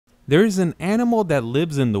There is an animal that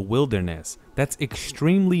lives in the wilderness that's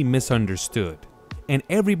extremely misunderstood, and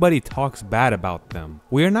everybody talks bad about them.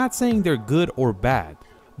 We are not saying they're good or bad,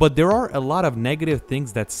 but there are a lot of negative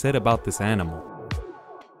things that's said about this animal.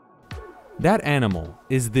 That animal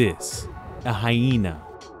is this, a hyena.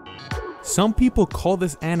 Some people call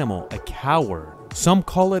this animal a coward, some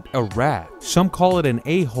call it a rat, some call it an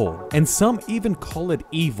a-hole, and some even call it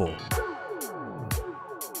evil.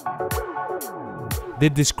 The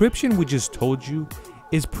description we just told you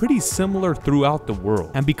is pretty similar throughout the world,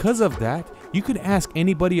 and because of that, you could ask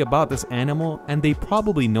anybody about this animal and they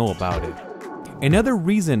probably know about it. Another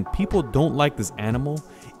reason people don't like this animal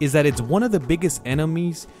is that it's one of the biggest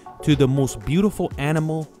enemies to the most beautiful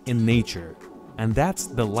animal in nature, and that's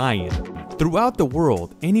the lion. Throughout the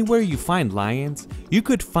world, anywhere you find lions, you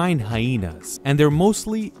could find hyenas, and they're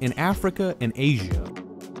mostly in Africa and Asia.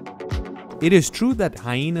 It is true that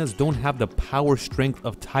hyenas don't have the power strength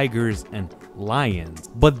of tigers and lions,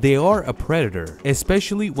 but they are a predator,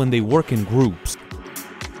 especially when they work in groups.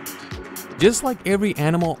 Just like every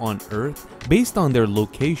animal on Earth, based on their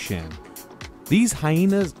location, these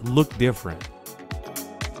hyenas look different.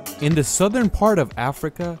 In the southern part of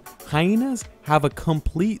Africa, hyenas have a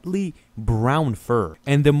completely brown fur,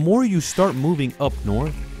 and the more you start moving up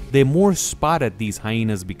north, the more spotted these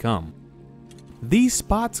hyenas become. These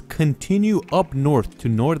spots continue up north to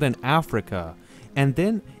northern Africa, and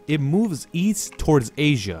then it moves east towards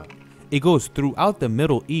Asia. It goes throughout the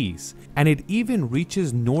Middle East, and it even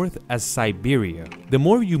reaches north as Siberia. The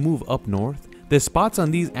more you move up north, the spots on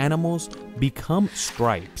these animals become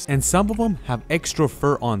stripes, and some of them have extra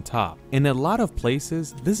fur on top. In a lot of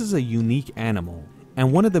places, this is a unique animal.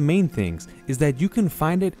 And one of the main things is that you can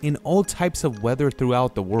find it in all types of weather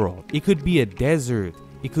throughout the world. It could be a desert,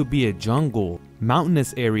 it could be a jungle,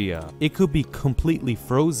 mountainous area, it could be completely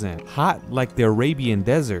frozen, hot like the Arabian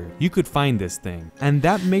desert. You could find this thing, and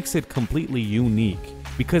that makes it completely unique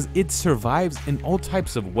because it survives in all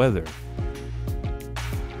types of weather.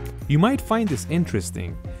 You might find this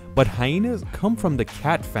interesting, but hyenas come from the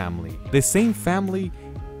cat family, the same family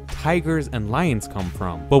tigers and lions come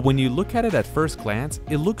from. But when you look at it at first glance,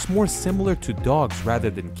 it looks more similar to dogs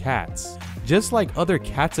rather than cats. Just like other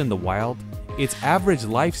cats in the wild, its average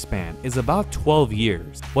lifespan is about 12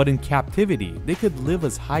 years, but in captivity, they could live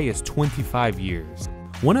as high as 25 years.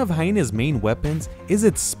 One of hyena's main weapons is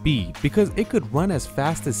its speed, because it could run as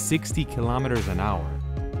fast as 60 kilometers an hour.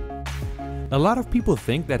 A lot of people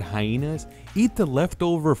think that hyenas eat the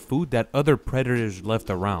leftover food that other predators left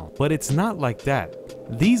around, but it's not like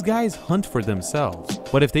that. These guys hunt for themselves,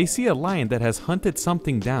 but if they see a lion that has hunted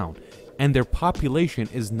something down and their population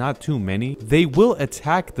is not too many, they will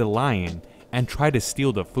attack the lion and try to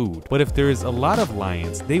steal the food. But if there is a lot of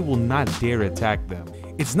lions, they will not dare attack them.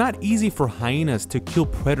 It's not easy for hyenas to kill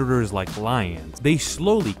predators like lions. They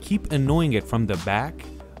slowly keep annoying it from the back,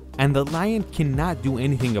 and the lion cannot do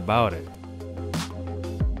anything about it.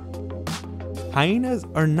 Hyenas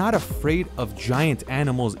are not afraid of giant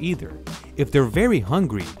animals either. If they're very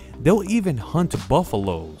hungry, they'll even hunt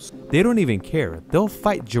buffaloes. They don't even care, they'll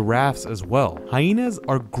fight giraffes as well. Hyenas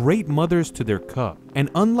are great mothers to their cub, and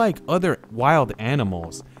unlike other wild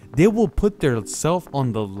animals, they will put their self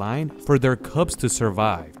on the line for their cubs to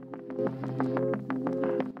survive.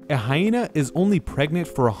 A hyena is only pregnant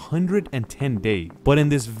for 110 days, but in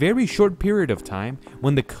this very short period of time,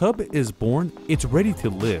 when the cub is born, it's ready to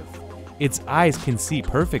live. Its eyes can see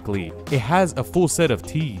perfectly, it has a full set of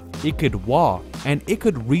teeth, it could walk, and it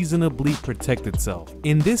could reasonably protect itself.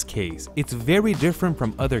 In this case, it's very different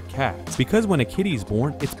from other cats, because when a kitty is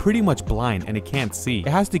born, it's pretty much blind and it can't see. It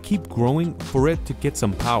has to keep growing for it to get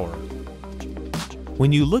some power.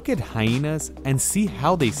 When you look at hyenas and see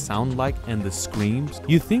how they sound like and the screams,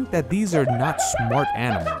 you think that these are not smart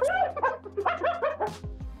animals.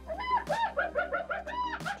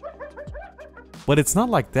 But it's not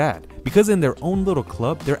like that, because in their own little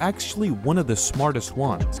club, they're actually one of the smartest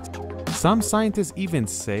ones. Some scientists even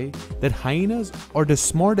say that hyenas are the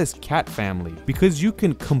smartest cat family because you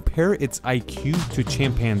can compare its IQ to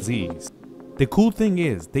chimpanzees. The cool thing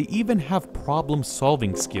is, they even have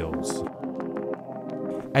problem-solving skills.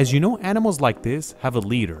 As you know, animals like this have a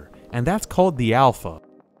leader, and that's called the alpha.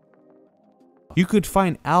 You could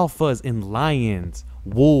find alphas in lions,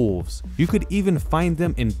 wolves, you could even find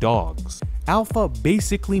them in dogs. Alpha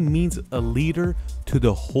basically means a leader to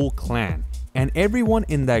the whole clan, and everyone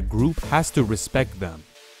in that group has to respect them.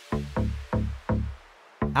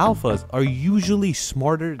 Alphas are usually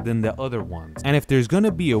smarter than the other ones, and if there's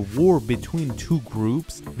gonna be a war between two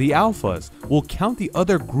groups, the alphas will count the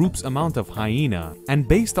other group's amount of hyena, and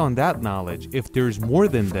based on that knowledge, if there's more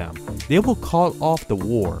than them, they will call off the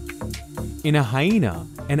war. In a hyena,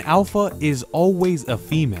 an alpha is always a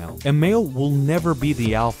female. A male will never be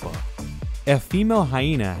the alpha. A female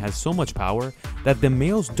hyena has so much power that the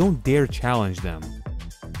males don't dare challenge them.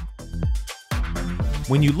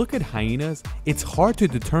 When you look at hyenas, it's hard to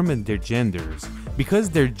determine their genders because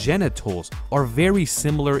their genitals are very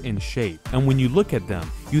similar in shape, and when you look at them,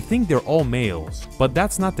 you think they're all males, but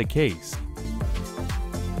that's not the case.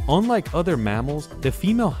 Unlike other mammals, the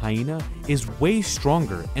female hyena is way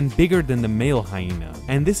stronger and bigger than the male hyena,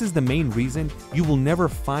 and this is the main reason you will never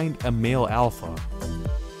find a male alpha.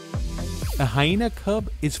 A hyena cub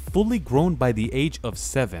is fully grown by the age of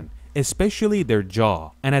 7, especially their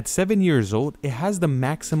jaw, and at 7 years old it has the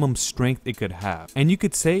maximum strength it could have, and you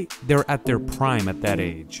could say they're at their prime at that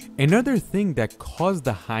age. Another thing that caused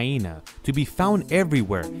the hyena to be found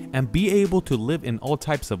everywhere and be able to live in all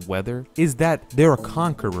types of weather is that they're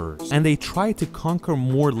conquerors, and they try to conquer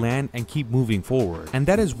more land and keep moving forward, and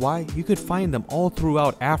that is why you could find them all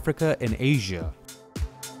throughout Africa and Asia.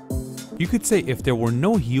 You could say if there were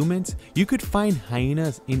no humans, you could find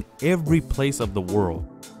hyenas in every place of the world.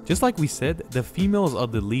 Just like we said, the females are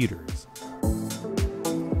the leaders.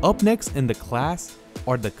 Up next in the class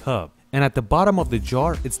are the cub, and at the bottom of the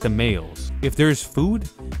jar it's the males. If there's food,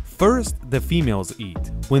 first the females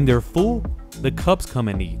eat. When they're full, the cubs come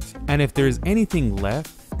and eat. And if there's anything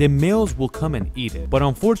left, the males will come and eat it. But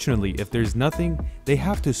unfortunately, if there's nothing, they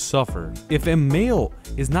have to suffer. If a male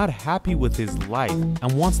is not happy with his life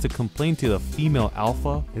and wants to complain to the female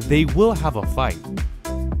alpha, they will have a fight.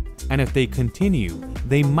 And if they continue,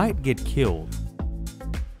 they might get killed.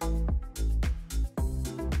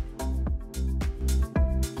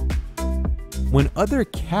 When other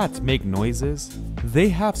cats make noises, they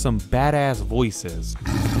have some badass voices.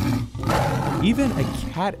 Even a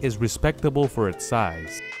cat is respectable for its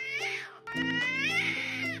size.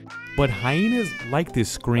 But hyenas like to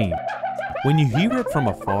scream. When you hear it from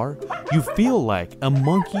afar, you feel like a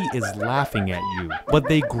monkey is laughing at you. But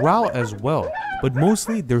they growl as well, but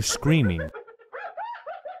mostly they're screaming.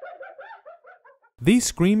 This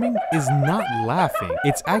screaming is not laughing,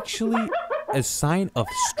 it's actually a sign of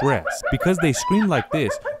stress, because they scream like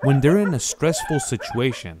this when they're in a stressful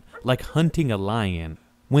situation, like hunting a lion.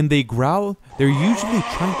 When they growl, they're usually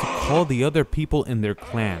trying to call the other people in their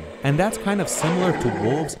clan, and that's kind of similar to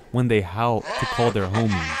wolves when they howl to call their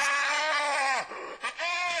homies.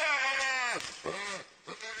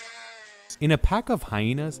 In a pack of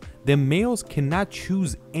hyenas, the males cannot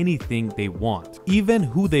choose anything they want, even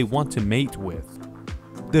who they want to mate with.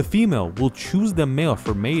 The female will choose the male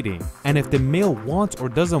for mating, and if the male wants or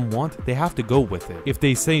doesn't want, they have to go with it. If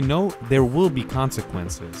they say no, there will be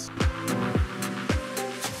consequences.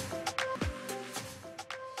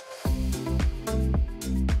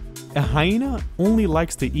 A hyena only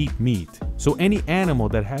likes to eat meat, so any animal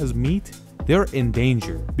that has meat, they're in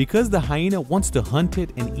danger, because the hyena wants to hunt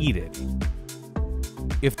it and eat it.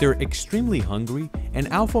 If they're extremely hungry, an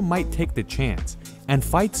alpha might take the chance and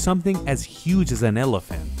fight something as huge as an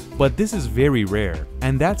elephant, but this is very rare,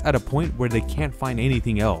 and that's at a point where they can't find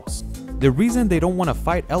anything else. The reason they don't want to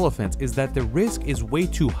fight elephants is that the risk is way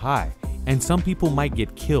too high, and some people might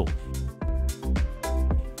get killed.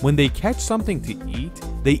 When they catch something to eat,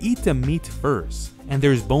 they eat the meat first, and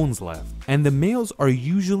there's bones left, and the males are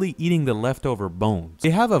usually eating the leftover bones.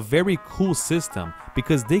 They have a very cool system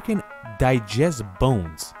because they can digest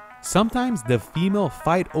bones. Sometimes the female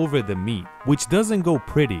fight over the meat, which doesn't go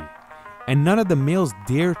pretty, and none of the males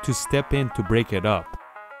dare to step in to break it up.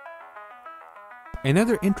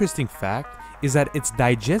 Another interesting fact is that its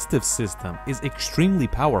digestive system is extremely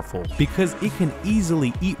powerful because it can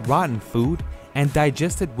easily eat rotten food and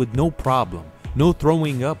digest it with no problem, no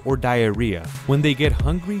throwing up or diarrhea. When they get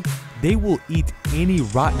hungry, they will eat any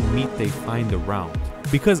rotten meat they find around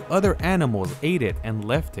because other animals ate it and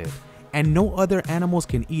left it, and no other animals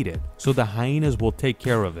can eat it, so the hyenas will take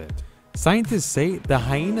care of it. Scientists say the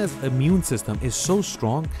hyena's immune system is so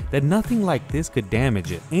strong that nothing like this could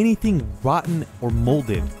damage it. Anything rotten or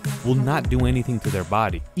molded will not do anything to their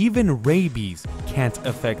body. Even rabies can't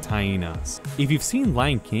affect hyenas. If you've seen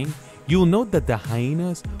Lion King, you'll note that the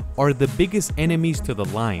hyenas are the biggest enemies to the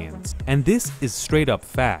lions, and this is straight up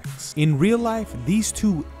facts. In real life, these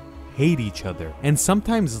two hate each other, and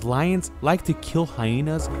sometimes lions like to kill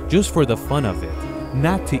hyenas just for the fun of it,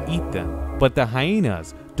 not to eat them. But the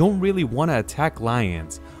hyenas don't really want to attack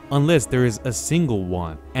lions unless there is a single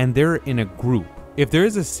one and they're in a group. If there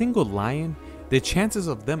is a single lion, the chances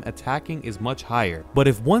of them attacking is much higher, but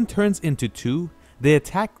if one turns into two, the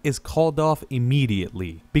attack is called off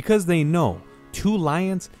immediately because they know 2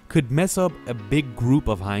 lions could mess up a big group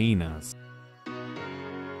of hyenas.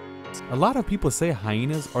 A lot of people say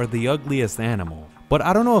hyenas are the ugliest animal, but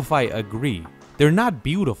I don't know if I agree. They're not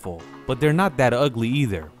beautiful, but they're not that ugly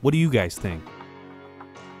either. What do you guys think?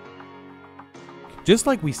 Just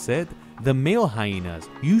like we said, the male hyenas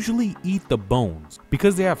usually eat the bones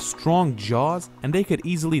because they have strong jaws and they could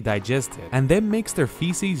easily digest it, and that makes their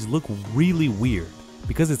feces look really weird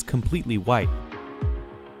because it's completely white.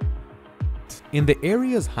 In the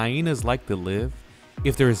areas hyenas like to live,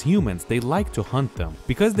 if there's humans, they like to hunt them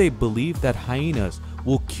because they believe that hyenas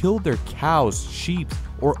will kill their cows, sheep,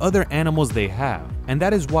 or other animals they have. And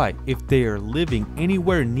that is why if they are living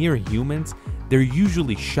anywhere near humans, they're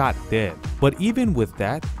usually shot dead. But even with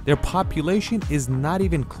that, their population is not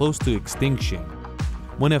even close to extinction.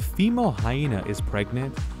 When a female hyena is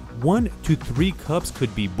pregnant, 1 to 3 cubs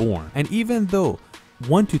could be born. And even though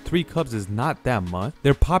 1 to 3 cubs is not that much,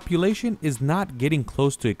 their population is not getting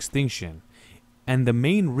close to extinction. And the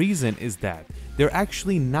main reason is that they're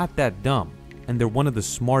actually not that dumb, and they're one of the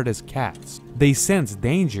smartest cats. They sense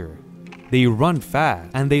danger, they run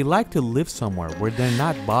fast, and they like to live somewhere where they're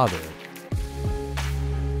not bothered.